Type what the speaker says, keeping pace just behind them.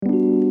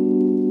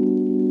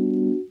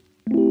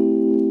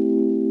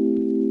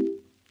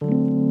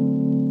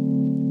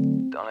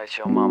let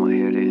your mama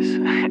hear this.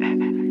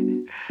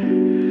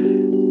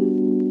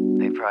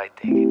 They probably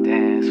thinking,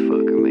 damn, this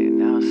fucker made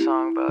now a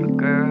song about a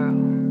girl.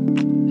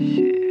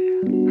 Shit.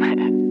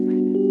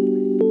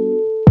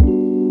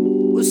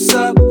 What's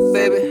up,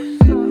 baby?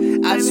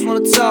 I just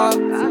wanna talk.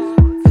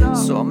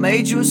 So I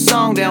made you a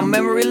song down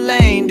memory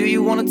lane. Do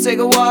you wanna take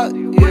a walk?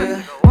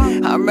 Yeah.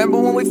 I remember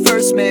when we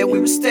first met, we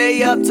would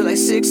stay up till like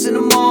 6 in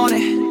the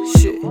morning.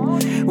 Shit,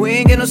 we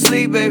ain't get no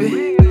sleep,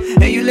 baby.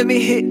 And you let me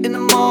hit in the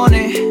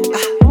morning.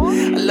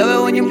 I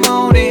love it when you're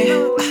moaning.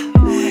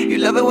 You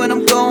love it when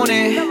I'm going.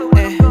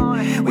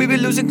 We be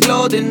losing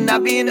clothing, I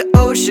be in the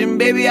ocean,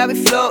 baby, I be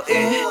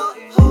floating.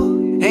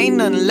 Ain't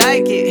nothing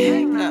like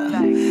it.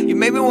 Nah. You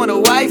made me wanna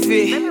wife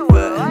it,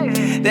 but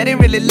that ain't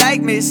really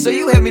like me. So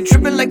you had me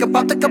tripping like I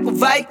popped a couple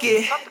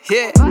Viking.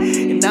 Yeah,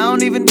 and I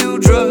don't even do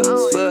drugs,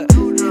 but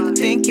I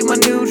think you my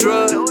new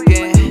drug.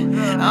 Yeah,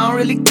 I don't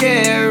really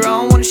care, I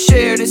don't wanna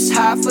share this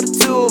high for the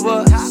two of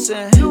us.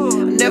 And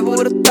I never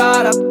would've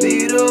thought I'd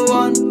be the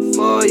one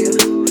for you.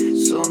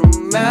 So no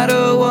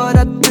matter what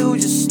I do,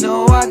 just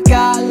know I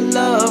got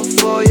love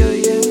for you.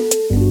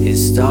 Yeah, it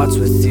starts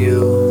with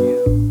you,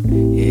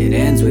 it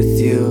ends with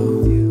you.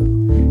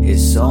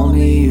 It's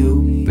only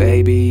you,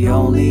 baby,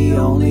 only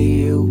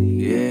you.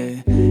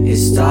 Yeah, it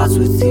starts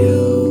with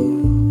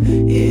you,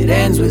 it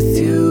ends with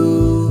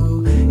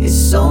you.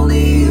 It's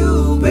only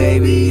you,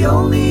 baby,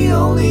 only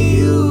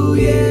you.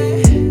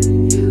 Yeah.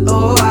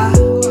 Oh, I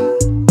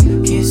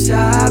can't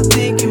stop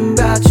thinking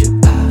about you.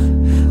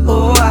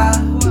 Oh, I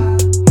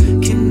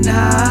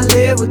cannot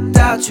live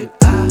without you.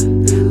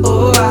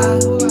 Oh, I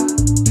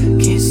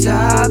can't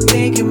stop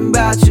thinking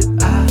about you.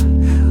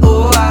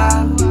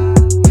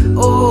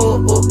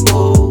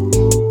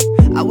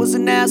 I was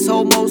an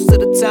asshole most of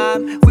the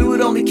time. We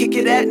would only kick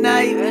it at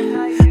night.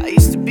 I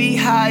used to be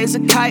high as a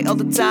kite all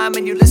the time,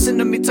 and you listen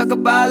to me talk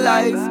about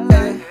life.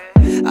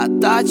 I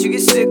thought you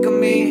get sick of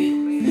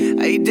me.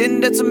 How you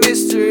didn't, that's a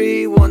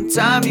mystery. One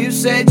time you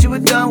said you were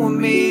done with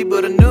me,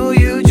 but I knew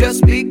you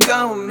just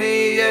begun with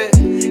me. Yeah.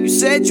 You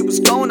said you was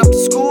going up to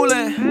school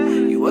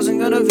and you wasn't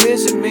gonna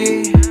visit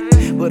me,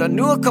 but I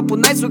knew a couple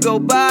nights would go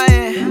by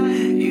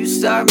and you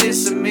start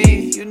missing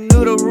me. You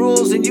knew the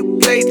rules and you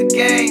played the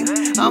game.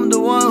 I'm the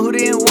one who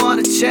didn't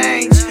wanna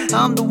change.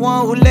 I'm the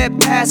one who let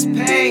past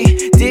pain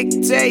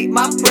dictate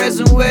my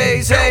present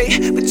ways.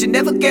 Hey, but you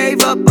never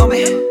gave up on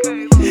me.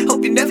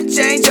 Hope you never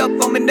change up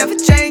on me. Never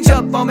change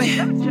up on me.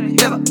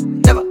 Never,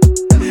 never.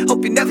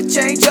 Hope you never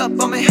change up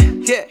on me.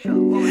 Yeah,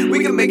 we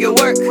can make it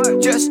work.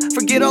 Just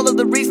forget all of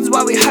the reasons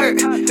why we hurt.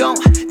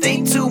 Don't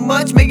think too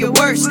much, make it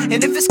worse.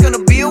 And if it's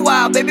gonna be a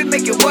while, baby,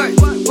 make it work.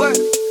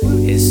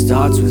 It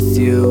starts with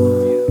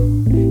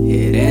you,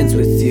 it ends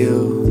with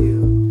you.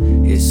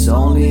 It's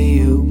only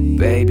you,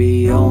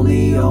 baby,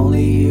 only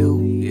you.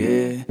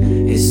 Yeah,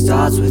 it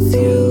starts with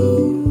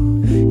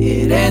you,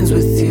 it ends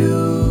with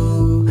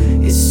you.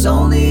 It's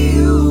only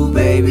you,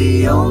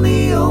 baby,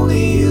 only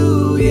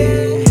you.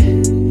 Yeah.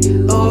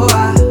 Oh,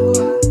 I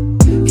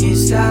can't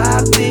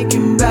stop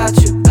thinking about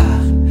you.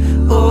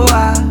 Oh,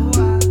 I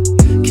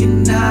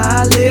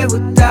cannot live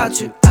without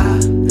you.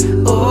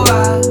 Oh,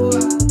 I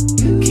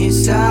can't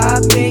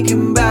stop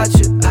thinking about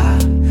you.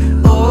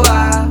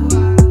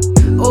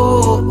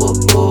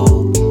 Oh,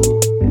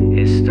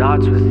 it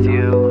starts with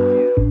you,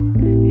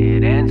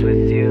 it ends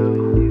with you.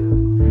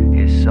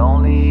 It's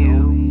only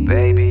you,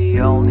 baby,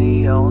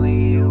 only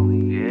you.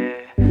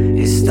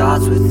 Yeah, it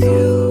starts with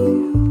you.